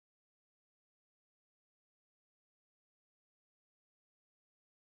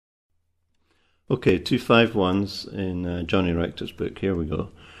Okay, 251s in Johnny Rector's book. Here we go.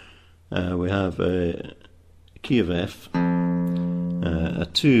 We have a key of F. A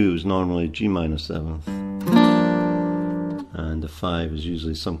 2 is normally G minor 7th, and a 5 is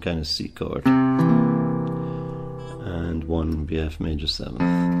usually some kind of C chord, and 1 would be F major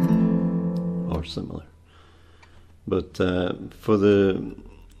 7th, or similar. But for the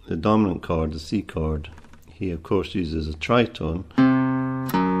dominant chord, the C chord, he of course uses a tritone.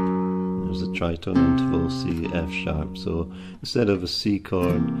 There's a tritone interval C, F sharp, so instead of a C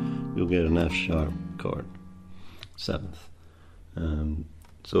chord, you'll get an F sharp chord, 7th.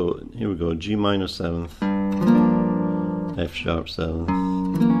 So here we go, G minor 7th, F sharp 7th,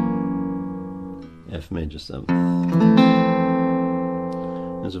 F major 7th.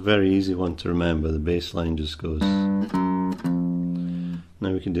 It's a very easy one to remember, the bass line just goes.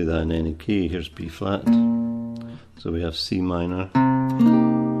 Now we can do that in any key. Here's B flat, so we have C minor,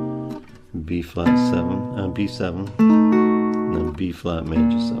 B flat 7, B7, and then B flat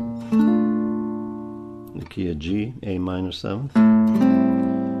major 7th. The key of G, A minor 7th,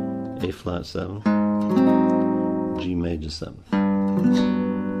 A flat 7th, G major 7th.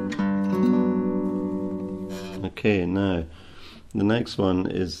 Okay, now the next one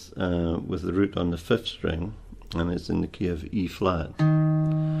is with the root on the 5th string, and it's in the key of E flat.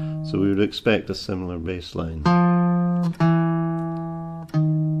 So we would expect a similar bass line.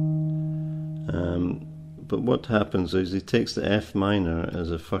 But what happens is he takes the F minor as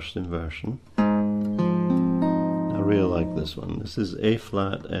a first inversion. I really like this one. This is A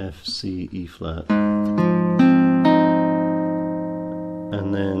flat, F, C, E flat.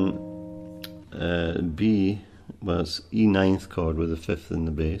 And then B was E 9th chord with a 5th in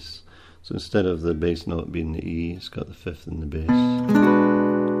the bass. So instead of the bass note being the E, it's got the 5th in the bass.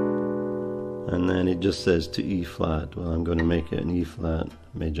 And then it just says to E flat. Well, I'm going to make it an E flat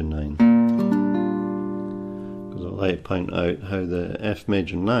major 9. Because I'd like to point out how the F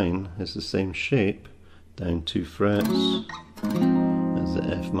major 9 is the same shape down 2 frets as the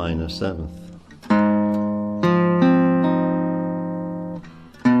F minor 7th.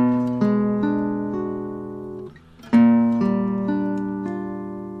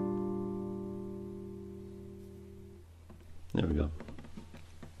 There we go.